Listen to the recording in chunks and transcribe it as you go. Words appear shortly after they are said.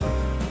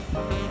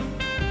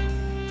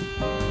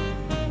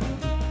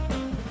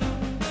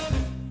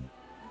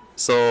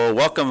So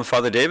welcome,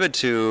 Father David,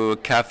 to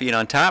Caffeine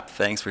on Tap.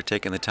 Thanks for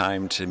taking the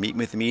time to meet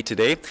with me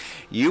today.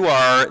 You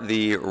are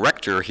the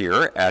rector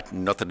here at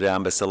Notre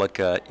Dame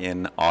Basilica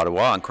in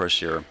Ottawa. Of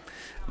course, you're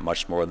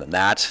much more than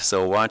that.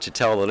 So why don't you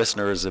tell the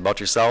listeners about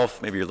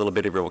yourself, maybe a little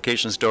bit of your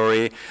vocation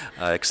story,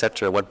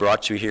 etc. What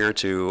brought you here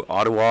to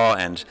Ottawa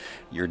and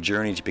your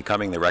journey to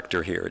becoming the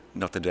rector here at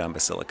Notre Dame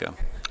Basilica.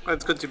 Well,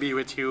 it's good to be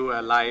with you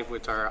live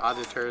with our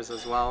auditors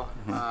as well.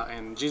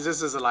 And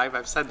Jesus is alive.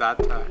 I've said that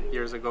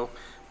years ago.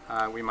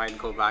 We might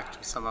go back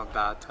to some of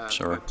that.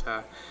 Sure.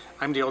 But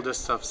I'm the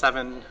oldest of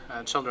 7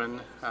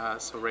 children,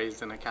 so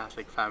raised in a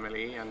Catholic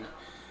family. And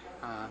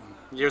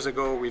years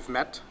ago we've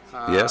met.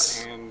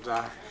 Yes. And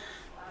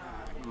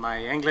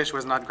my English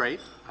was not great.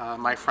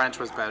 My French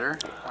was better.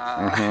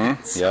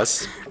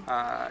 Yes.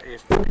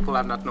 If people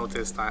have not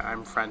noticed,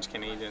 I'm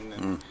French-Canadian.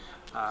 And,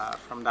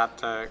 from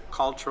that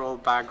cultural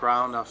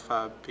background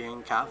of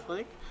being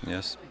Catholic.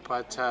 Yes.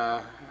 But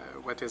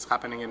what is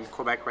happening in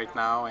Quebec right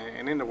now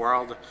and in the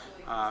world,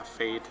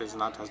 faith is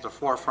not as the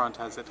forefront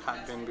as it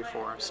had been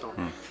before. So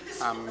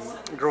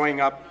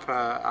growing up,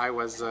 I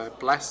was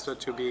blessed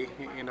to be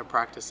in a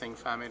practicing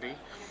family,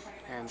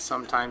 and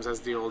sometimes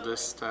as the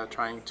oldest,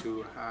 trying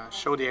to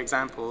show the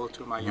example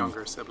to my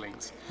younger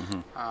siblings.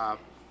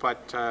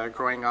 But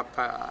growing up,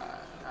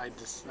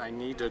 I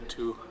needed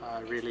to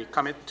really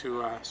commit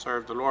to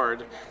serve the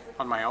Lord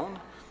on my own.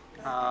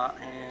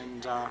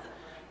 And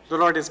the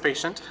Lord is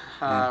patient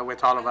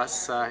with all of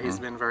us. He's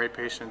been very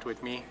patient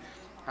with me.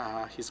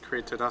 He's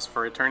created us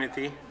for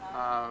eternity.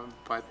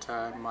 But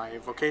my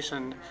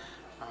vocation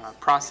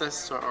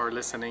process or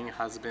listening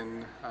has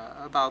been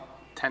about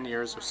 10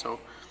 years or so.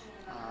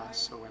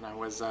 So when I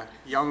was a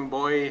young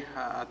boy,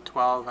 at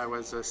 12, I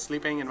was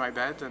sleeping in my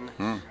bed,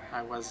 and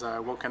I was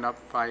woken up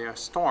by a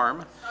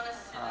storm,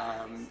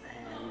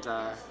 and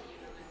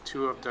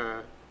 2 of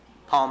the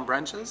palm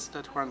branches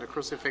that were on the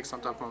crucifix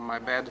on top of my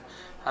bed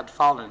had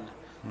fallen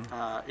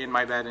in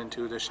my bed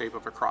into the shape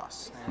of a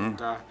cross.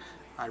 And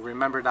I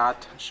remember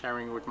that,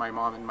 sharing with my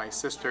mom and my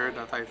sister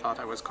that I thought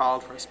I was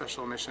called for a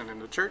special mission in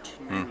the church,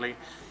 namely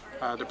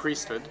the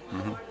priesthood.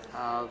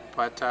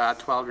 But at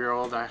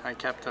 12-year-old, I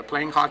kept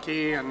playing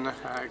hockey and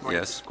going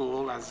to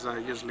school, as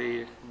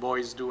usually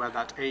boys do at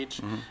that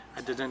age.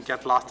 I didn't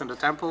get lost in the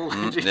temple.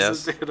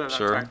 Jesus did at that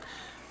time.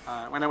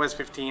 When I was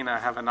 15, I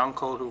have an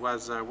uncle who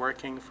was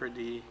working for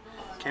the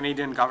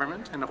Canadian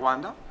government in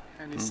Rwanda,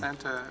 and he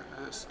sent a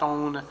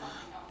stone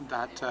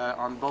that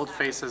on both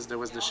faces there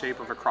was the shape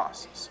of a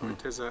cross. So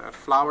it is a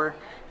flower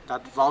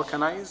that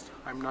vulcanized.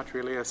 I'm not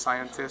really a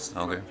scientist.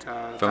 Okay.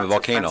 But, From a that's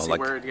volcano, fancy like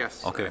word,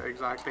 yes. Okay.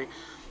 Exactly.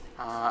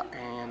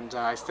 And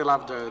I still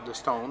have the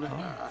stone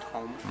at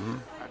home,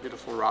 a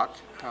beautiful rock.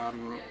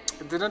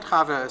 It didn't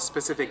have a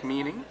specific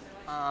meaning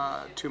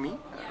to me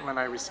when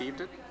I received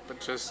it,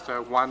 but just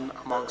one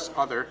amongst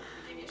other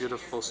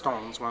beautiful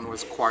stones. One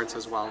was quartz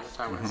as well, that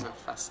I was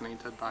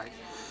fascinated by.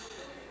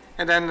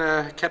 And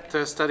then kept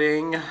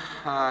studying,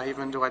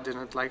 even though I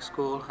didn't like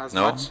school as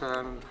much.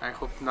 I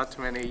hope not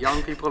too many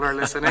young people are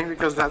listening,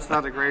 because that's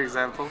not a great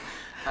example.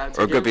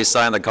 Or it could be a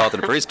sign that call to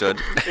the priesthood.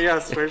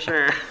 Yes, for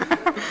sure.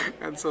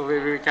 And so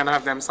maybe we can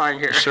have them sign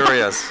here. Sure,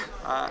 yes.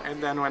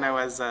 And then when I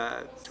was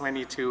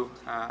 22,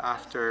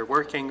 after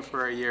working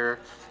for a year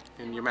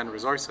in human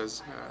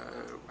resources,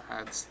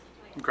 had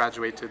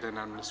graduated in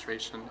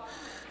administration.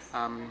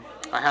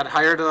 I had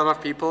hired a lot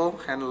of people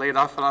and laid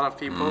off a lot of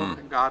people,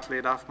 got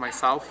laid off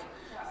myself.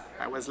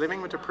 I was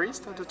living with a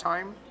priest at the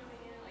time,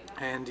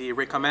 and he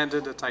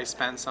recommended that I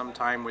spend some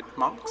time with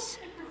monks,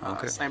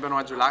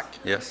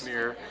 Saint-Benoît-du-Lac,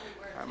 near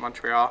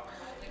Montreal.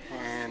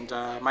 And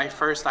my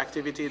first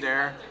activity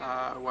there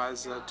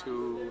was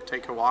to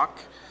take a walk,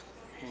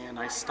 and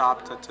I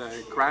stopped at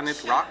a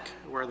granite rock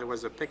where there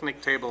was a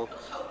picnic table,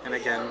 and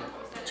again,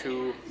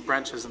 2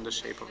 branches in the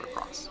shape of a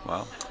cross.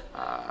 Wow.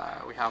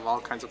 We have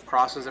all kinds of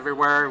crosses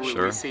everywhere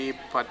we see,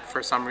 but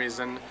for some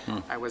reason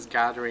I was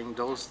gathering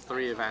those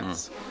 3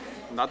 events,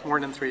 not more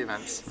than 3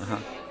 events.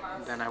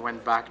 Then I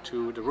went back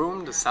to the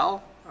room, the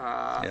cell,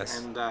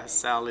 and the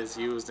cell is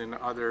used in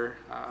other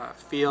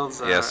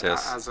fields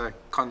as a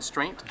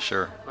constraint.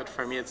 Sure. But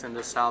for me, it's in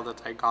the cell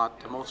that I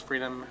got the most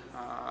freedom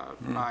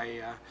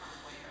by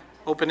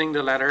opening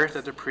the letter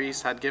that the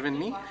priest had given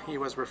me. He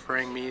was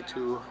referring me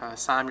to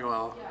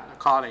Samuel, the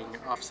calling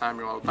of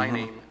Samuel by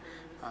name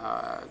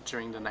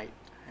during the night.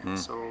 And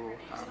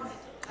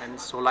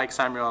so like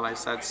Samuel, I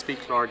said,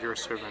 "Speak, Lord, your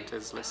servant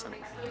is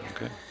listening."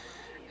 Okay.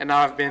 And now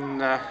I've been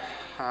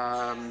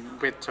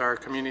with our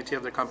community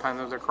of the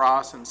Companion of the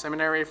Cross in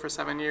seminary for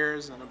 7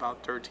 years, and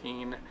about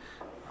 13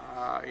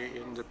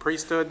 in the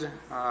priesthood,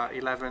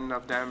 11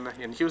 of them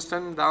in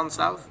Houston, down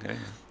south. Okay.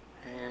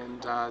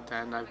 And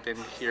then I've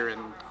been here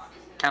in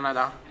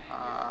Canada,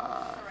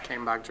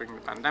 came back during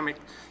the pandemic,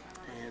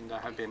 and I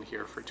have been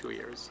here for 2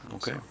 years.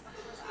 Okay. So,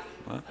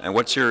 Well, and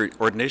what's your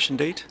ordination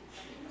date?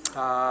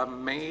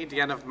 May,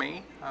 the end of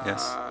May,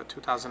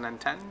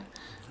 2010,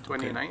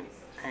 29th.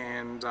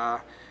 And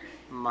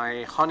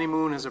my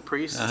honeymoon as a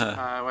priest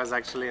was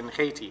actually in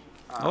Haiti.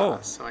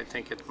 So I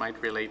think it might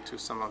relate to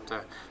some of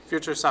the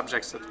future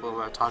subjects that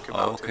we'll talk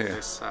about in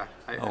this.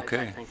 I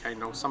think I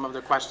know some of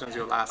the questions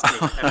you'll ask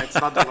me, and it's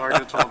not the Lord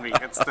who told me,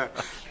 it's the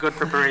good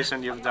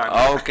preparation you've done.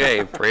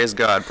 Okay, praise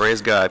God,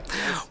 praise God.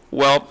 Yes.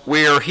 Well,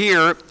 we are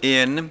here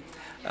in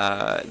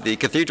the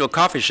cathedral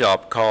coffee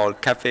shop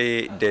called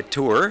Café de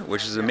Tours,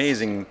 which is an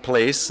amazing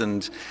place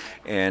and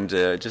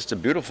just a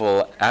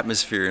beautiful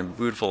atmosphere and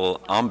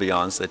beautiful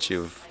ambiance that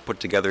you've put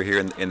together here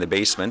in the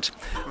basement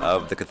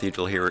of the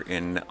cathedral here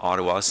in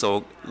Ottawa.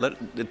 So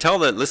tell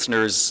the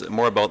listeners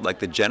more about like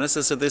the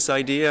genesis of this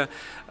idea,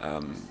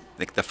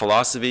 like the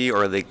philosophy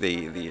or the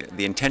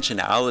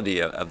intentionality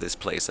of this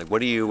place. Like, what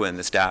do you and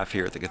the staff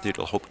here at the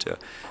cathedral hope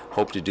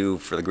to do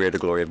for the greater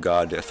glory of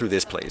God through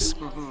this place?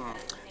 Mm-hmm.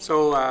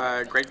 So,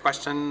 great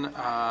question.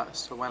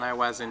 So when I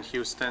was in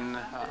Houston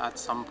at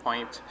some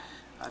point,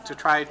 to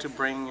try to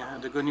bring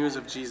the good news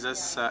of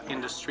Jesus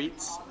in the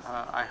streets,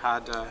 I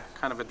had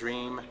kind of a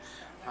dream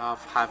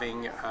of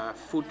having a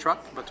food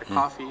truck, but a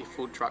coffee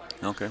food truck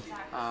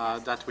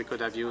that we could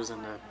have used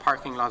in the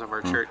parking lot of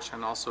our church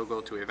and also go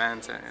to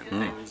events and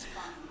things,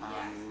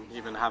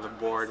 even have a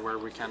board where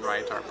we can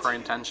write our prayer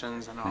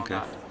intentions and all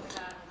that.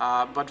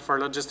 But for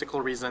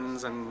logistical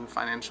reasons and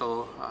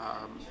financial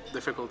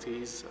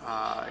difficulties,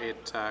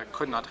 it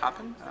could not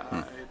happen.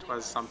 It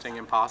was something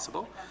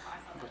impossible.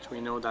 But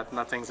we know that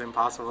nothing's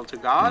impossible to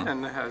God,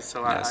 and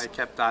so I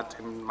kept that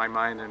in my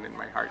mind and in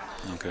my heart.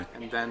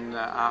 And then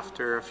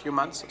after a few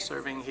months of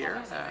serving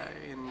here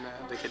in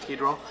the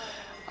cathedral,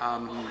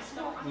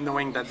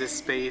 knowing that this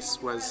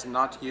space was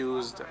not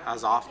used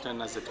as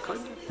often as it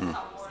could,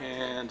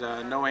 and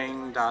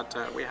knowing that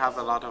we have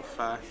a lot of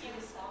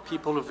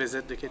people who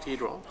visit the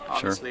cathedral.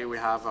 Obviously, we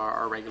have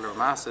our regular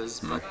masses,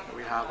 but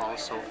we have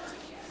also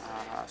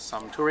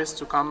some tourists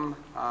who come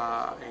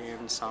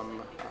and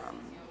some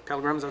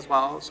pilgrims as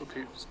well. So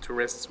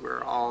tourists,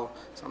 we're all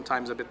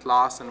sometimes a bit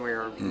lost and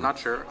we're not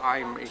sure. I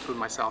include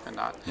myself in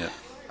that.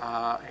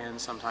 And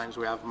sometimes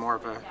we have more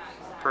of a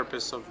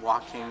purpose of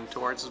walking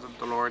towards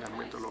the Lord and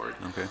with the Lord.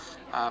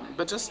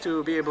 But just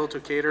to be able to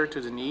cater to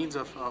the needs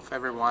of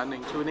everyone,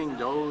 including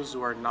those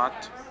who are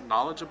not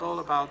knowledgeable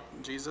about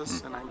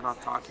Jesus, and I'm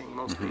not talking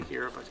mostly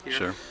here, but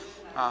here.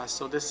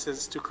 So this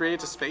is to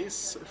create a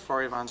space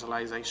for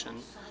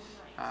evangelization.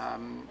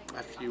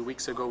 A few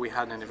weeks ago we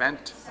had an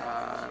event,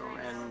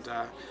 and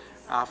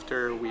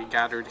after we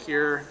gathered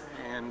here,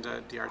 and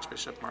the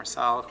Archbishop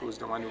Marcel, who's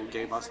the one who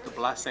gave us the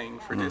blessing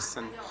for this,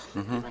 and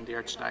even the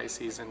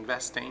Archdiocese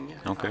investing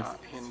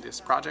in this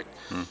project,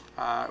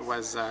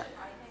 was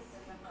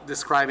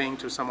describing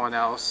to someone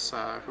else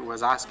who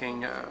was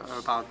asking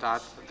about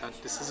that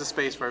this is a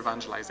space for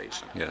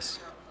evangelization.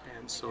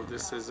 And so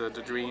this is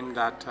the dream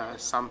that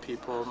some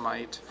people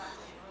might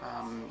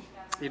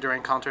either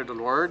encounter the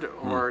Lord,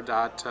 or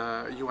that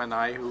you and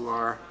I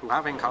who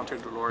have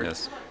encountered the Lord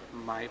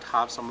might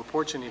have some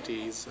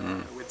opportunities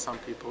with some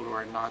people who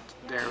are not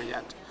there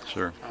yet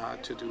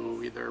to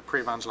do either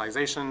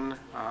pre-evangelization,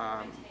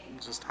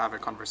 just have a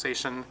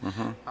conversation,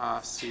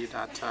 see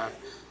that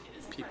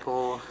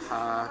people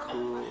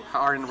who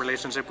are in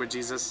relationship with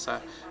Jesus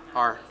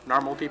are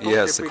normal people.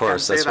 Yes, of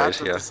course, that's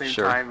right. At the same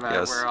time,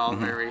 we're all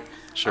very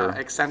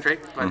eccentric,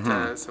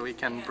 but so we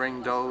can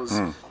bring those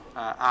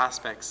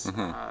aspects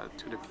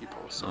to the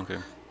people. So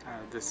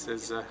this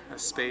is a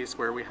space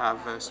where we have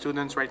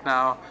students right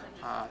now,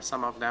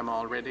 some of them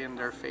already in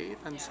their faith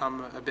and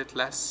some a bit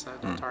less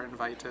that are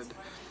invited.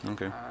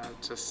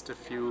 Just a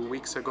few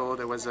weeks ago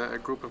there was a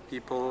group of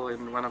people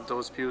in one of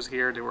those pews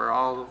here. They were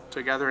all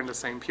together in the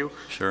same pew,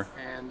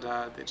 and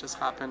they just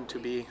happened to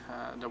be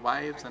the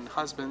wives and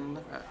husband,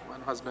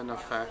 one husband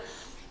of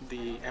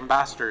the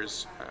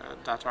ambassadors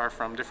that are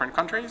from different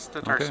countries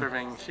that are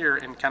serving here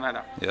in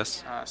Canada.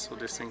 So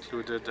this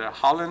included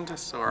Holland,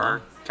 so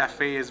our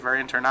Café is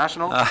very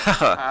international.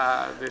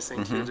 This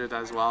included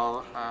as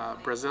well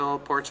Brazil,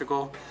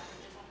 Portugal,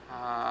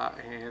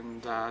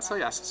 and so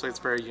it's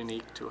very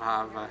unique to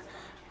have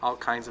all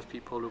kinds of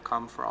people who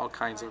come for all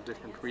kinds of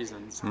different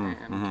reasons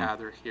and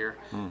gather here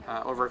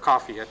over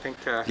coffee. I think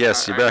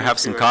yes, you better have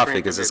some coffee,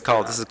 because this is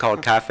called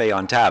Café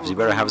on Tap. You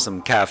better have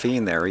some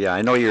caffeine there. Yeah,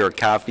 I know you're a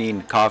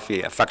caffeine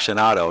coffee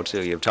aficionado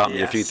too. You've taught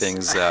me a few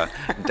things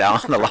down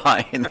the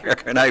line there,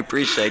 and I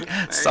appreciate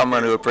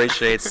someone who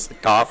appreciates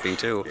coffee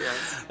too.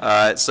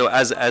 So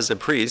as a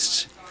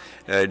priest,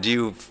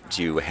 do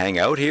you hang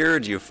out here?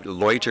 Do you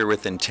loiter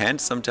with intent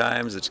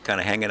sometimes? It's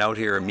kind of hanging out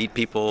here and meet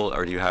people,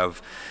 or do you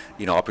have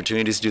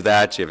opportunities to do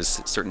that? Do you have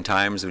certain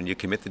times when you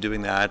commit to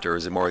doing that, or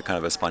is it more kind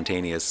of a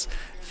spontaneous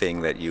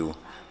thing that you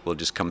will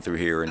just come through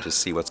here and just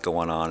see what's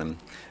going on and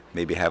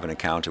maybe have an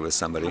encounter with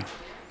somebody?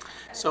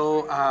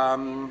 So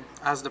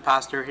as the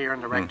pastor here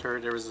and the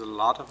rector, there is a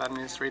lot of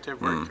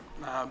administrative work,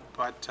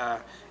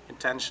 but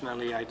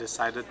intentionally I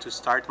decided to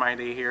start my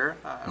day here,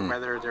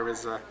 whether there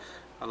is a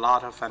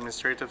lot of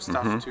administrative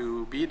stuff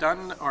to be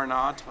done or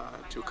not,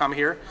 to come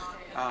here,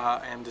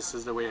 and this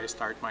is the way I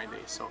start my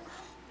day. So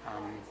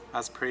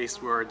As priests,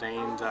 we're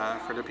ordained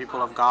for the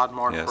people of God,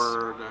 more Yes.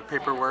 for the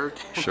paperwork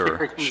and the Sure, sure.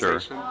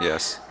 organization.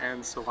 Yes.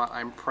 And so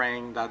I'm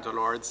praying that the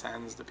Lord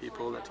sends the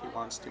people that He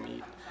wants to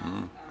meet.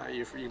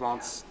 He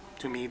wants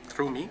to meet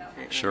through me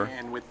Sure.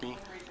 and with me.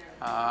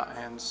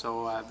 And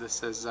so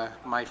this is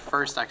my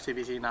first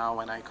activity now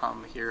when I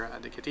come here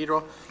at the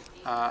cathedral.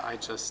 I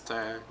just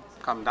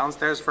come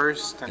downstairs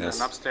first and Yes.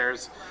 then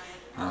upstairs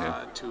Okay.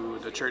 to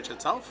the church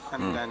itself,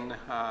 and then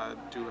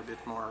do a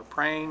bit more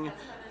praying,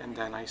 and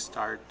then I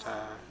start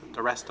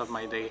the rest of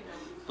my day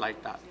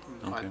like that.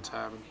 Okay. But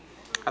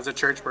as a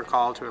church, we're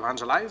called to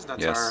evangelize.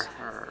 That's Yes.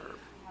 our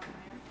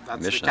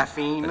that's Mission. the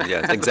caffeine.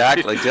 Yes,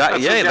 exactly. That's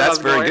what Yeah, gets that's us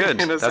very going,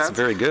 good. in a That's sense.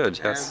 very good.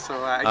 And Yes.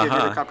 so I give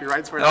you the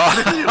copyrights for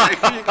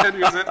that. You can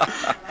use it.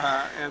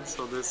 And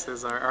so this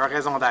is our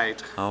raison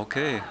d'être.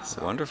 Okay,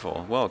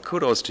 wonderful. Well,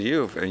 kudos to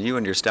you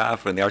and your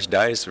staff and the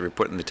Archdiocese for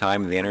putting the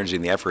time and the energy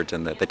and the effort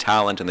and the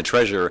talent and the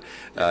treasure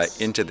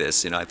into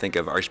this. I think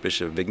of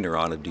Archbishop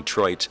Bergeron of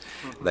Detroit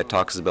that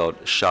talks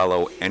about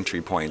shallow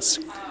entry points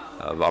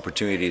of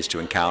opportunities to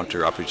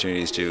encounter,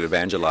 opportunities to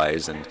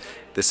evangelize, and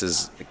this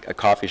is a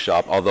coffee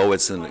shop, although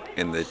it's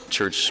in the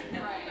church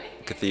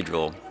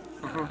cathedral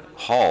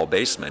hall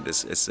basement.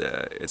 It's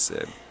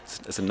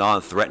a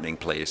non-threatening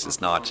place. It's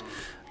not.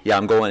 Yeah,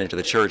 I'm going into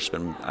the church,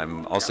 but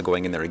I'm also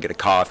going in there to get a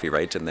coffee,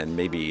 right? And then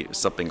maybe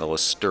something will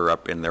stir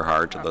up in their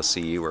heart, or they'll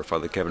see you, or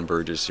Father Kevin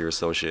Burgess, your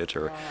associate,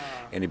 or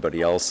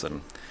anybody else,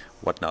 and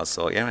whatnot.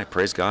 So yeah, I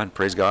praise God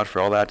for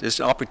all that. It's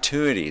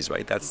opportunities,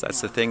 right?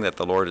 That's the thing that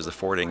the Lord is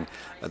affording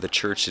the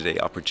church today: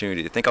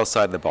 opportunity to think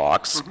outside the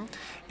box,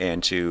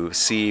 and to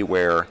see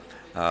where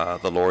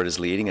the Lord is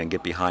leading and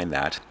get behind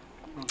that.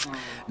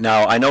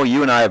 Now, I know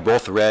you and I have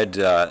both read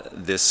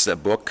this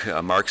book,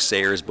 Mark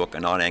Sayer's book, A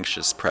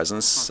Non-Anxious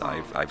Presence.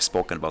 I've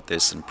spoken about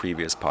this in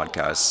previous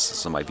podcasts,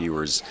 so my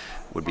viewers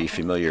would be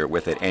familiar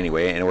with it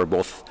anyway. And we're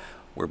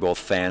both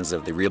fans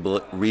of the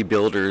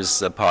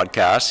Rebuilders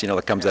podcast,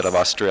 that comes out of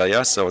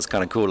Australia. So it's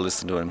kind of cool to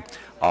listen to an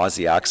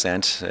Aussie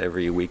accent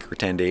every week or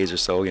 10 days or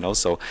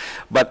so.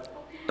 But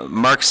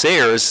Mark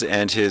Sayers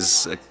and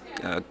his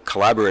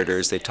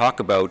collaborators, they talk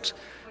about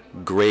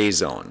gray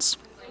zones.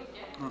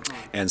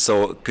 And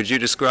so could you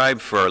describe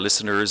for our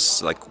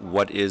listeners, like,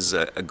 what is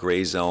a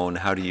gray zone?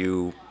 How do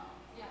you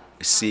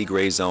see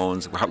gray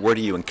zones? Where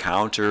do you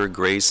encounter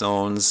gray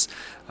zones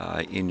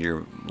in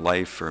your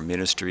life or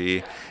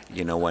ministry?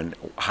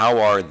 How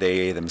are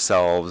they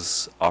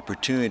themselves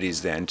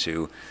opportunities then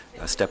to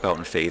step out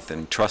in faith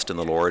and trust in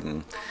the Lord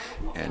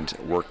and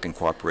work and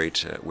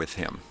cooperate with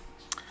Him?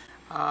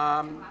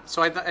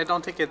 So I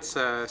don't think it's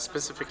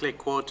specifically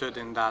quoted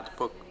in that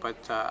book,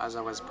 but as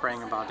I was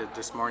praying about it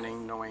this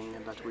morning, knowing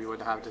that we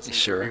would have this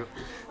interview,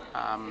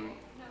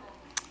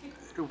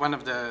 one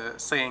of the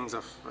sayings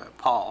of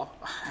Paul,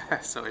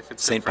 so if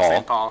it's Saint for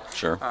Saint Paul, Paul,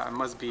 sure.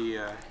 Must be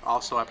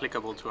also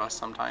applicable to us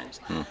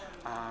sometimes.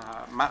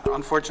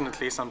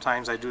 Unfortunately,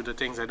 sometimes I do the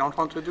things I don't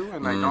want to do,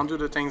 and I don't do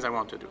the things I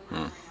want to do.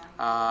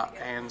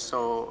 And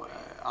so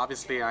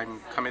obviously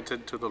I'm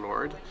committed to the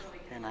Lord,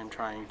 and I'm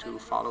trying to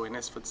follow in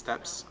His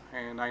footsteps,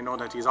 and I know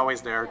that He's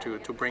always there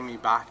to bring me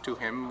back to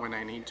Him when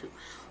I need to.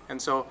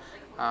 And so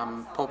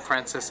Pope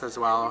Francis as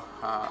well,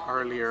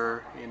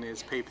 earlier in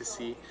his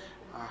papacy,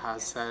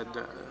 has said,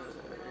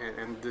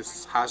 and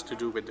this has to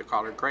do with the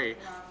color gray,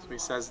 so he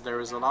says there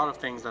is a lot of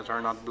things that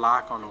are not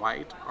black on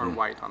white or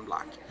white on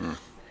black.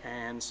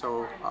 And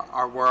so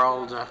our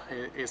world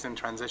is in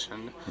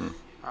transition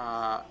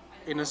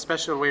in a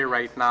special way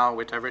right now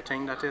with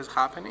everything that is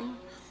happening.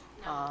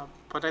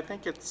 But I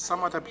think it's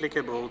somewhat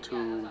applicable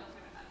to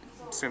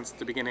since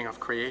the beginning of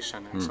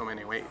creation in so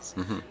many ways.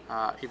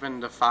 Even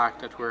the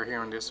fact that we're here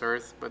on this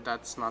earth, but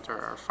that's not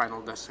our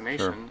final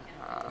destination.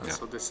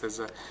 So this is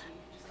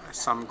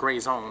some gray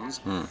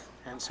zones.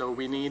 And so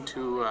we need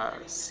to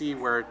see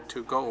where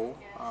to go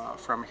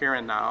from here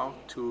and now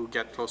to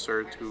get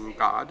closer to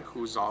God,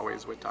 who's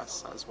always with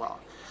us as well.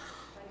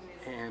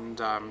 And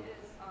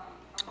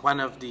one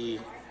of the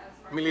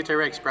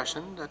military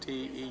expression that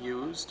he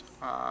used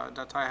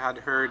that I had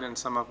heard in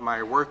some of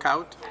my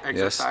workout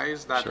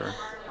exercise that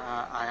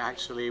I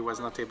actually was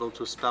not able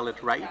to spell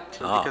it right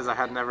because I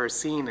had never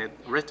seen it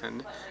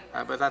written,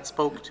 but that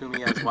spoke to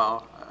me as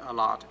well a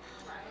lot,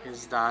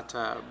 is that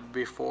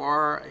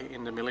before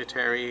in the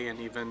military and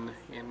even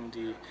in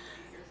the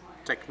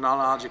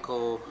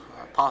technological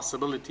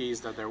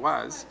possibilities that there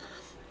was,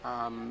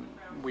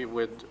 we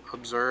would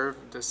observe,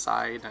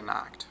 decide, and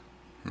act.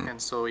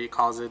 And so he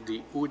calls it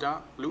the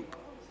OODA loop.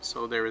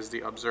 So there is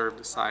the observe,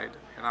 decide,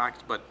 and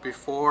act. But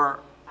before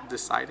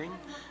deciding,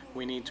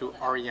 we need to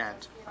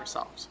orient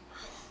ourselves.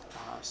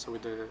 So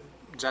with the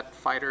jet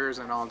fighters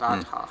and all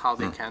that, how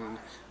they can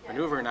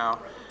maneuver now.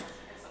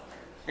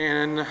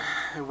 And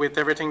with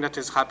everything that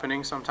is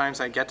happening, sometimes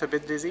I get a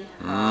bit dizzy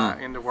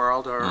in the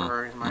world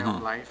or in my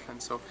own life.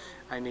 And so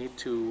I need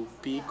to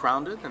be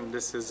grounded. And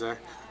this is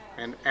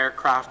an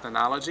aircraft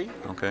analogy.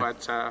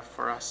 But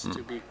for us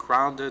to be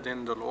grounded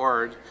in the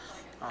Lord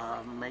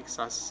makes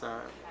us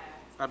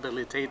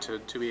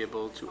habilitated to be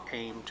able to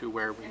aim to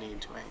where we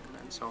need to aim.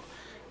 And so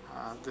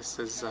this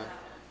is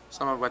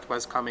some of what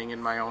was coming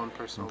in my own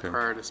personal Okay.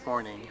 prayer this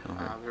morning.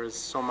 There is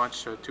so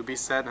much to be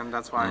said, and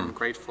that's why I'm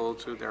grateful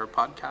to their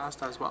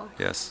podcast as well.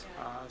 Yes.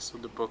 So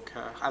the book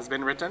has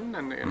been written,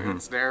 and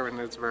it's there, and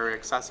it's very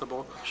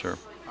accessible. Sure.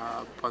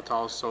 But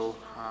also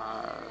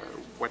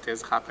what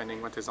is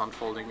happening, what is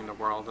unfolding in the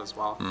world as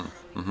well.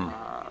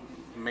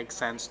 Makes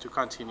sense to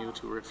continue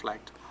to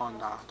reflect on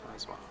that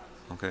as well.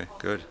 Okay,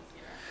 good.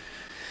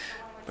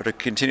 But to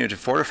continue to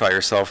fortify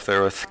yourself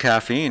there with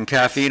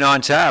caffeine on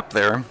tap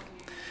there.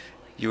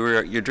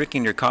 You're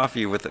drinking your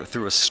coffee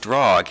through a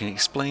straw. Can you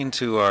explain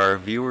to our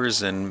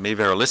viewers and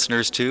maybe our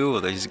listeners too?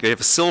 You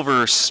have a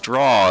silver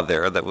straw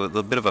there that with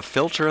a bit of a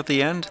filter at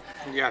the end.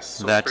 Yes.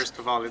 So first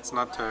of all, it's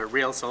not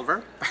real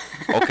silver.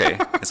 Okay,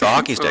 it's a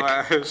hockey stick.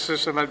 So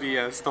should not be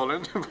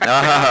stolen.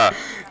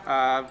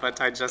 But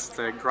I just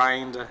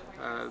grind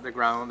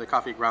the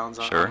coffee grounds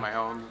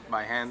on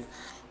my hand.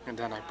 And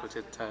then I put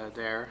it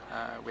there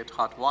with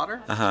hot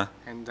water.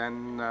 And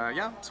then,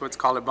 so it's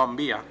called a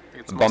bombilla.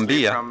 It's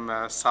mostly from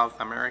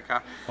South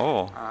America.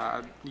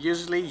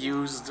 Usually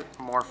used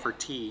more for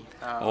tea,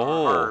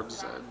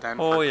 herbs, than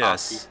for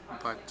coffee.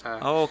 But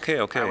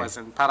I was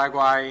in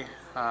Paraguay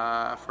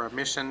for a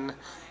mission,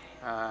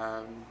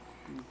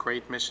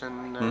 great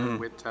mission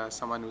with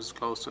someone who's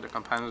close to the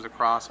Companions of the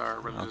Cross,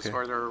 our religious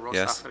order,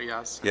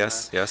 Rosafrias.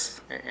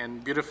 Yes.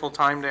 And beautiful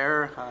time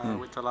there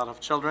with a lot of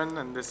children,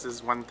 and this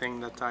is one thing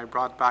that I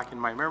brought back in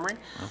my memory.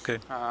 Okay.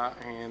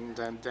 And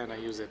then I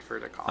use it for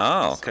the coffee.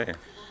 Oh, okay.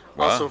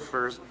 Wow. Also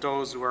for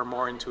those who are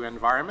more into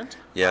environment.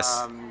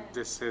 Yes.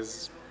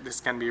 This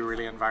can be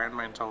really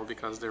environmental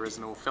because there is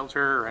no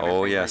filter or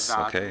anything like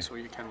that. Okay. So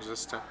you can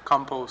just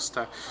compost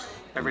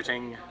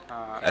everything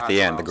at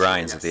the end, the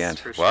grinds at the end.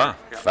 For Wow,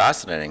 sure.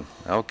 fascinating.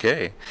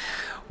 Okay.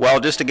 Well,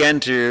 just again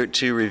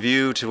to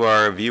review to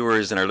our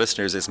viewers and our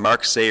listeners, it's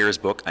Mark Sayer's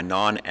book, A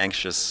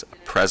Non-Anxious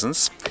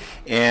Presence.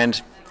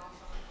 And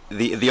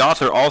the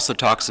author also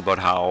talks about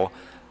how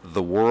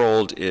the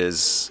world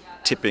is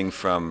tipping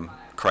from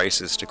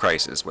crisis to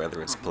crisis,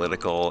 whether it's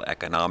political,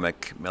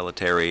 economic,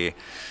 military,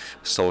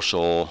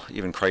 social,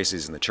 even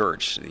crises in the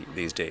church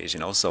these days,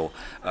 So,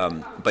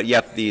 but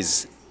yet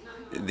these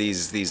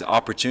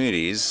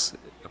opportunities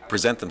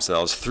present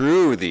themselves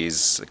through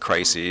these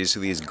crises,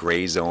 through these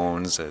gray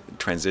zones,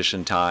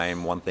 transition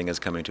time. One thing is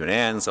coming to an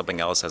end, something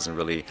else hasn't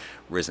really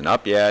risen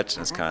up yet,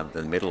 and it's kind of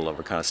in the middle of,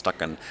 we're kind of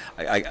stuck on.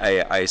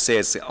 I say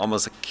it's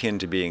almost akin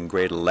to being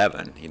grade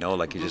 11.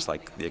 Like you just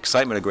like the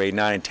excitement of grade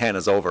 9 and 10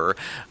 is over.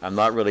 I'm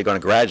not really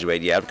going to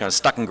graduate yet. I'm kind of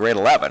stuck in grade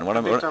 11.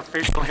 What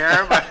facial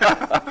hair, but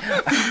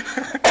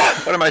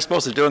what am I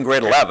supposed to do in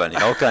grade 11?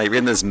 Kind of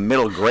in this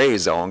middle gray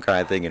zone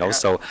kind of thing.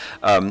 So,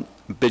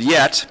 but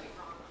yet,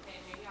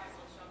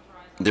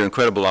 there are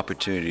incredible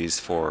opportunities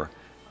for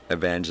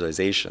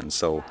evangelization.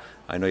 So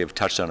I know you've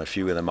touched on a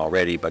few of them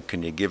already, but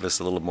can you give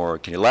us a little more,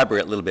 can you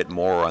elaborate a little bit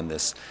more on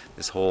this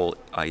whole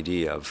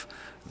idea of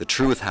the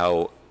truth,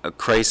 how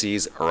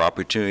crises are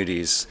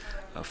opportunities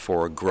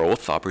for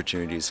growth,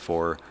 opportunities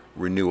for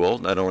renewal,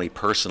 not only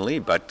personally,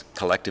 but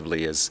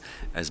collectively as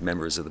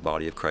members of the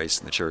body of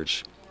Christ in the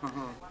church?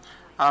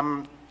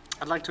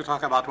 I'd like to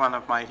talk about one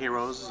of my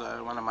heroes,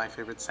 one of my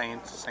favorite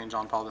saints, St.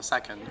 John Paul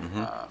II,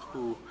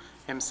 who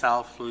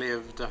himself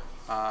lived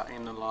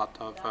in a lot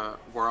of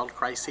world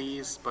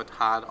crises, but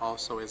had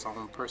also his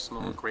own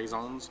personal gray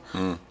zones,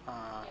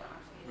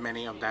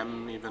 many of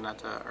them even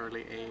at an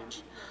early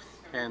age.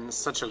 And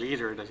such a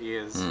leader that he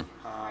is.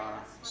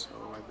 So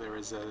there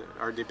is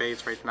our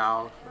debate right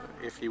now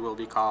if he will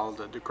be called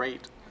the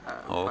Great.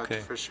 But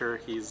for sure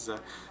he's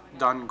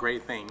done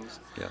great things.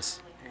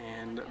 Yes.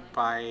 And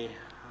by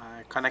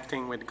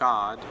connecting with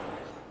God,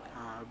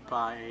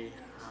 by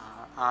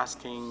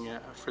asking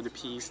for the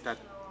peace that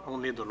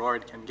only the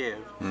Lord can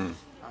give,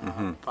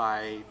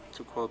 by,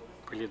 to quote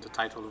really the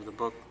title of the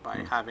book,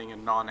 by having a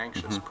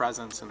non-anxious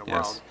presence in the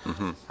world,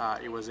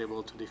 he was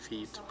able to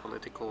defeat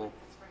political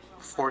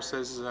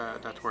forces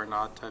that were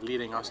not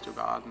leading us to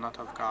God, not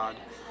of God.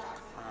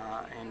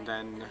 And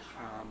then,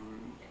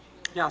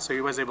 so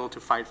he was able to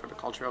fight for the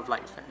culture of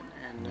life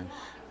and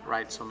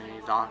write so many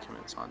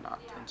documents on that.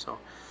 And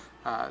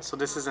so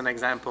this is an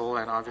example,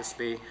 and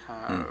obviously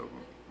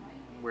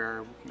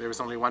where there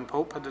was only one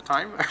pope at the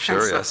time.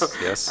 Sure, so,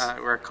 yes.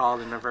 We're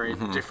called in a very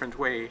different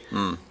way.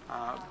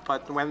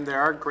 But when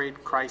there are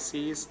great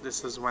crises,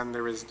 this is when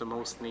there is the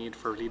most need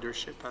for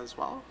leadership as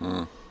well.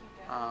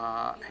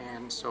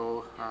 And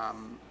so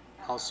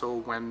also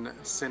when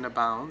sin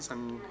abounds,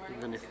 and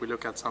even if we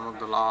look at some of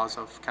the laws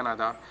of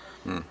Canada,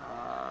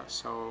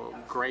 so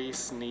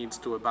grace needs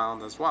to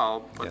abound as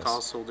well, but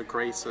also the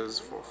graces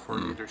for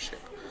leadership.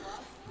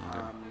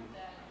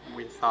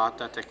 We thought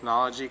that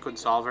technology could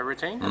solve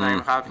everything, and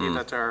I'm happy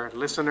that our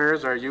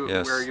listeners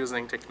we're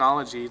using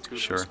technology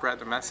to spread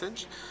the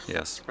message,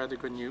 spread the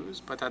good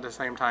news, but at the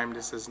same time,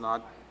 this is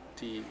not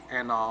the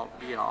end all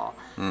be all.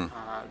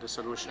 The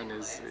solution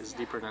is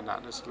deeper than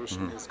that. The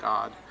solution is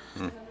God.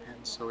 And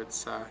so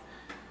it's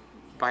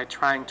by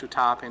trying to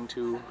tap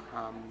into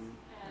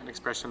an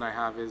expression I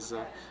have is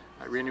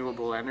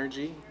renewable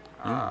energy,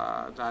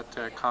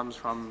 that comes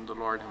from the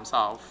Lord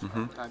himself,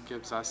 that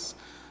gives us,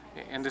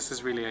 and this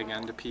is really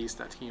again the peace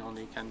that he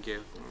only can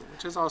give,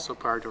 which is also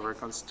part of our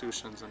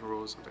constitutions and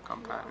rules of the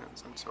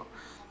companions. And so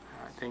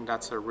I think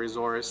that's a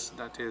resource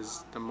that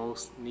is the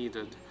most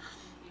needed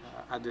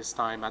at this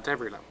time at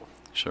every level.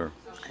 Sure.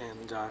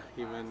 And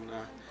even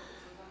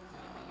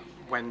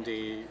when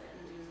they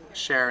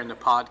share in the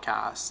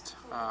podcast,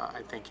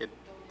 I think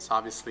it's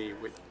obviously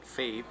with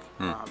faith,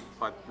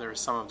 but there are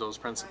some of those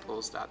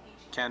principles that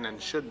can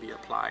and should be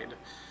applied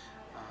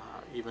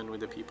even with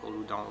the people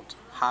who don't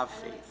have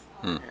faith.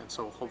 And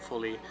so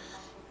hopefully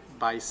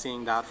by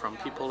seeing that from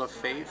people of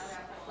faith,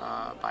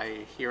 by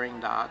hearing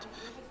that,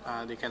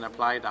 they can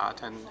apply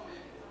that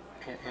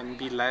and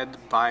be led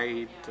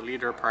by the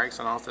leader par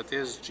excellence that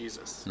is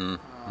Jesus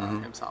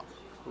himself,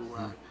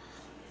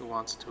 who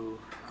wants to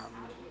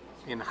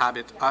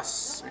inhabit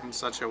us in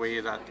such a way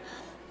that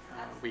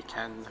we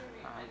can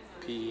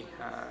be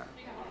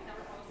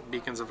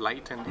beacons of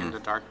light in the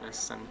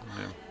darkness, and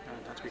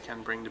that we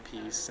can bring the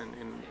peace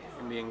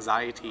in the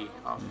anxiety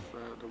of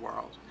the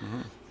world.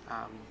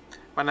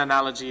 One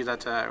analogy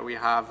that we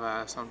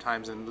have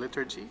sometimes in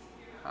liturgy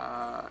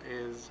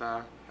is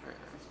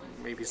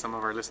maybe some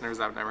of our listeners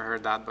have never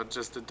heard that, but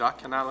just the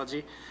duck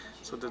analogy.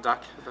 So the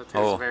duck that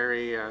is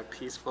very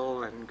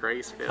peaceful and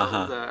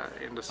grace-filled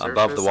in the surface.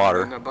 Above the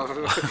water. And above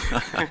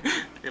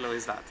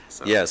is that.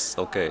 So, yes,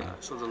 okay.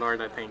 So the Lord,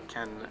 I think,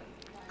 can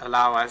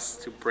allow us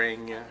to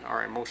bring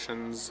our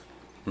emotions.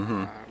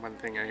 One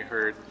thing I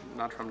heard,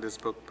 not from this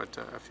book, but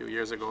a few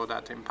years ago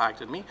that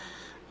impacted me,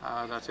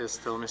 that is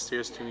still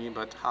mysterious to me,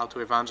 but how to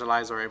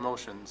evangelize our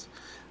emotions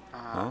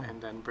and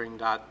then bring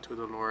that to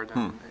the Lord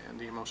and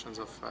the emotions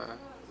of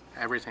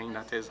everything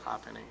that is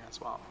happening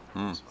as well.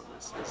 So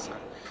this is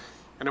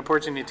an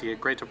opportunity, a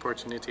great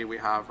opportunity we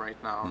have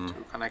right now to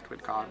connect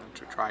with God and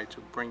to try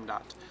to bring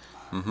that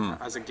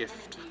as a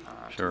gift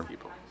to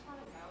people.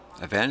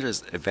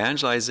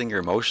 Evangelizing your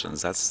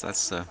emotions,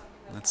 that's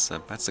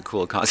a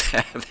cool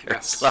concept there.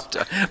 Yes. So I'll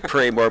have to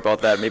pray more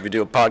about that, maybe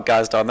do a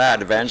podcast on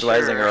that,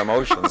 evangelizing our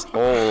emotions.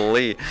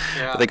 Holy.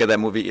 I think of that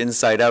movie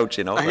Inside Out,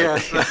 you know.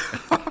 Yes.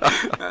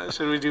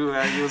 Should we do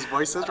use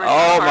voices right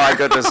now? Oh my or?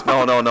 goodness,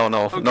 no.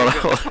 Okay, No.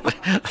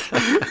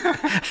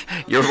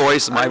 Your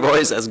voice, my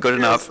voice, that's good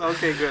enough.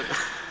 Okay, good.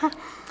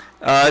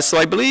 So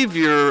I believe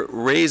you're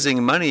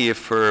raising money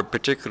for a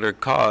particular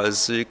cause.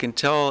 So can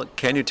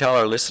you tell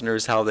our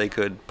listeners how they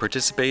could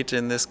participate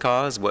in this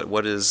cause?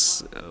 What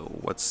is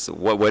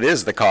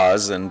the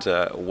cause, and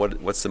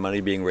what's the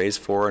money being raised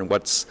for, and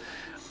what's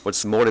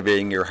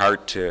motivating your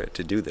heart to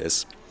do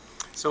this?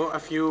 So a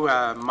few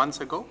months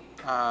ago,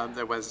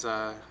 there was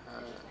a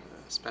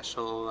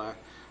special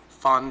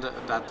fund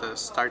that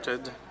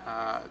started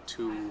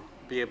to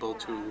be able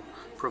to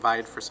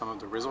provide for some of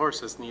the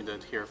resources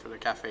needed here for the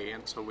cafe,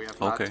 and so we have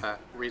not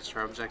reached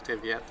our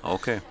objective yet.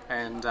 Okay.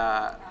 And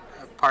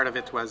part of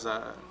it was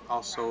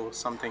also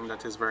something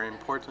that is very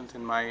important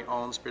in my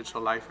own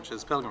spiritual life, which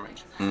is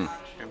pilgrimage.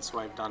 And so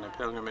I've done a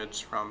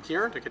pilgrimage from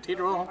here, the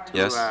cathedral,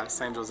 to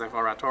St. Joseph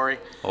Oratory.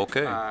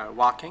 Okay.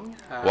 Walking.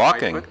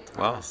 Walking.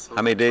 Wow. So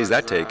how many days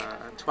that take?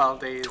 12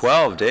 days.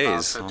 12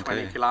 days. About, okay.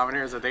 20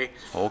 kilometers a day.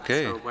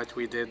 Okay. So what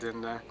we did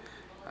in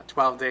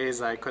 12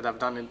 days, I could have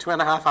done in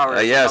 2.5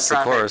 hours. Yes,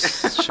 of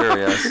course. Sure,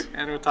 yes.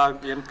 And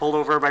without being pulled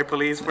over by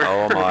police.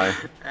 Oh my.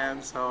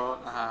 And so,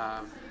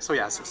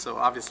 so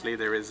obviously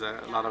there is a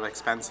lot of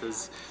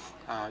expenses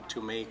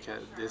to make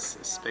this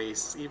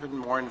space even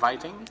more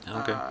inviting,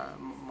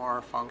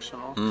 more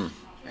functional,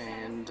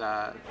 and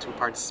to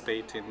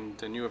participate in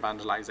the new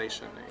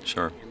evangelization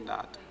in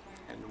that.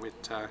 And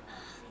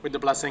with the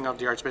blessing of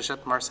the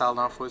Archbishop Marcel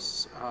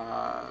Danfous,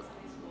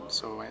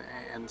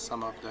 and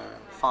some of the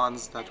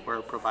funds that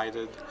were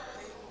provided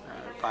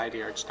by the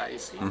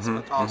Archdiocese,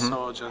 but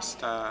also just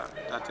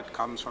that it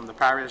comes from the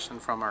parish and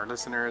from our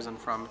listeners and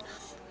from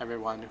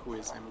everyone who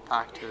is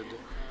impacted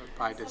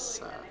by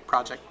this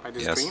project, by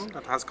this dream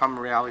that has come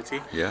reality.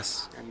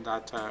 Yes. And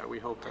that we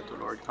hope that the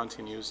Lord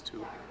continues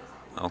to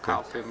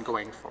help in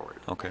going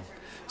forward. Okay.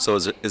 So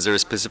is there a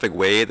specific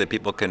way that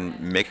people can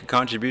make a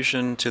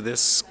contribution to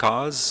this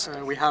cause?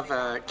 We have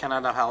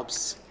Canada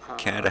Helps.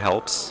 Canada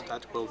Helps.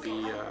 That will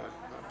be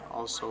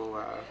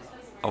also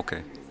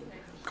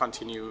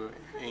continuing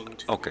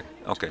to. Okay.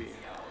 To be,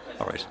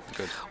 all right.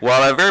 Good.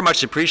 Well, I very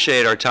much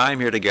appreciate our time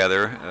here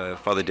together,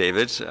 Father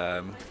David.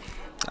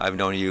 I've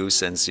known you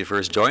since you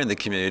first joined the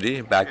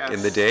community back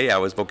in the day. I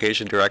was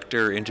vocation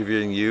director,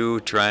 interviewing you,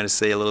 trying to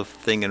say a little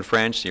thing in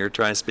French, and you're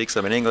trying to speak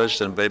some in English.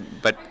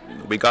 But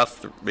we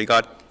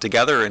got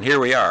together, and here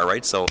we are,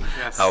 right? So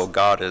how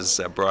God has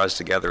brought us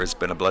together, it's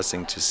been a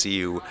blessing to see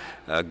you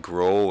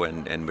grow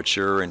and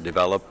mature and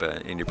develop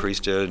in your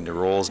priesthood and the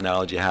roles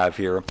now that you have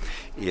here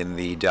in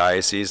the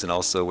diocese and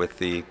also with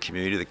the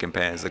community, the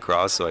Companions of the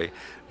Cross. So I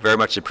very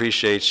much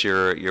appreciate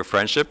your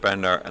friendship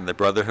and the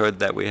brotherhood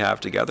that we have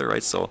together,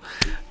 right? So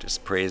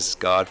just praise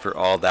God for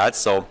all that.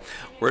 So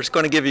we're just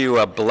going to give you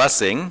a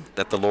blessing,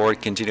 that the Lord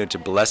continue to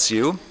bless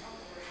you,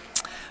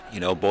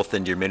 both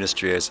in your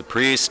ministry as a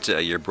priest,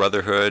 your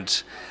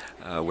brotherhood,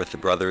 with the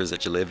brothers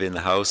that you live in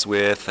the house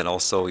with, and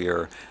also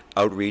your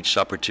outreach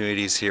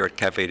opportunities here at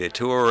Café des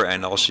Tours,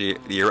 and also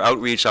your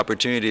outreach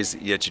opportunities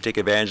that you take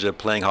advantage of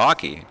playing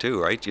hockey too,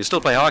 right? You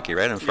still play hockey,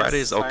 right, on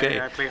Fridays? Yes, Okay.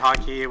 I play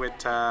hockey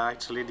with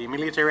actually the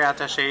military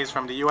attaches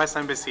from the U.S.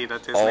 Embassy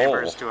that is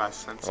neighbors to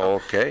us. And so,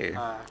 Okay.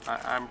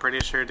 I'm pretty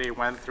sure they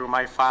went through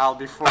my file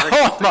before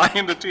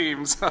in the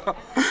team. So,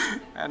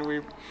 and we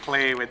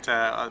play with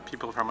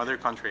people from other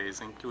countries,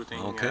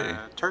 including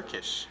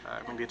Turkish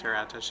military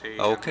attache,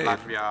 Okay.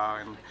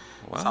 Latvia, and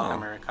Wow. South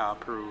America,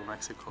 Peru,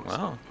 Mexico. Wow.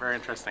 So very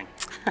interesting.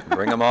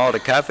 Bring them all to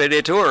Café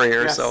des Tours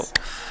here. Yes. So,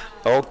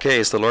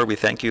 okay, so Lord, we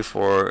thank you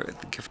for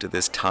the gift of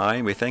this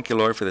time. We thank you,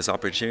 Lord, for this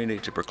opportunity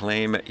to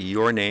proclaim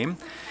your name.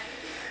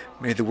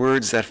 May the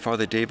words that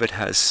Father David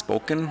has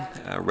spoken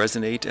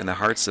resonate in the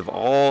hearts of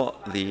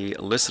all the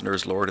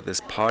listeners, Lord, of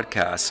this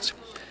podcast.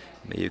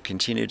 May you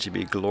continue to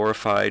be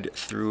glorified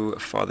through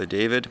Father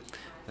David,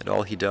 that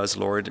all he does,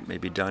 Lord, may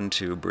be done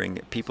to bring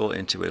people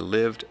into a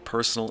lived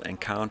personal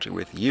encounter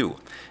with you.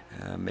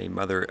 May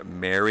Mother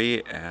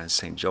Mary and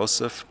St.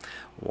 Joseph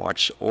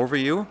watch over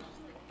you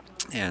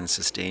and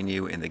sustain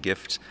you in the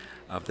gift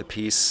of the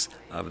peace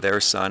of their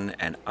Son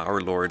and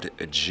our Lord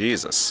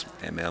Jesus.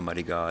 And may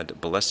Almighty God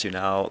bless you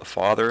now, the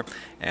Father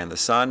and the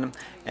Son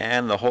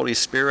and the Holy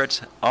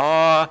Spirit.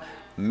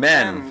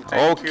 Amen.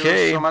 Thank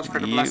you so much for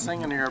the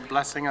blessing, and your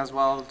blessing as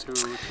well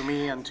to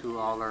me and to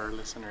all our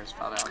listeners,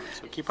 Father Allan.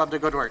 So keep up the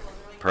good work.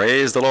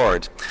 Praise the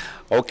Lord.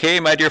 Okay,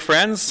 my dear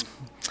friends,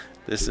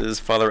 this is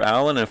Father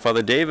Allan and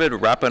Father David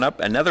wrapping up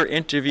another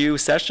interview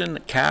session,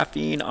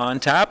 Caffeine on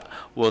Tap.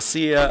 We'll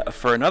see you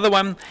for another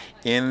one.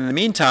 In the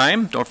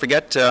meantime, don't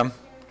forget to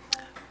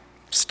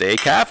stay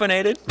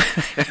caffeinated.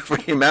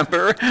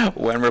 Remember,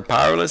 when we're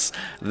powerless,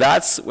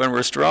 that's when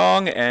we're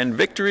strong, and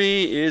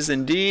victory is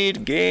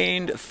indeed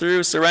gained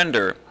through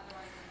surrender.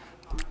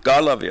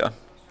 God love you.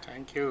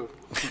 Thank you.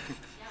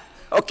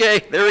 Okay,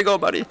 there we go,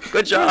 buddy.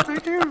 Good job.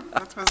 Thank you.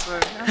 That was,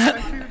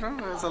 thank you.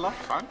 No, it was a lot of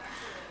fun.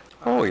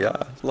 Oh, yeah,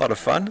 a lot of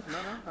fun.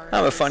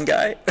 I'm a fun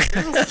guy.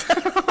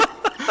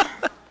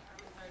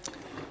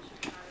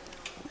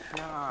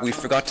 We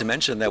forgot to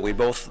mention that we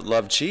both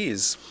love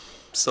cheese,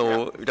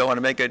 so we don't want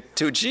to make it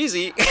too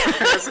cheesy.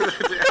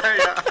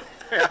 Yeah.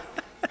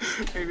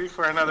 Maybe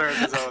for another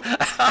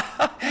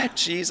episode.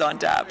 Cheese on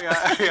tap.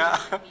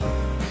 Yeah.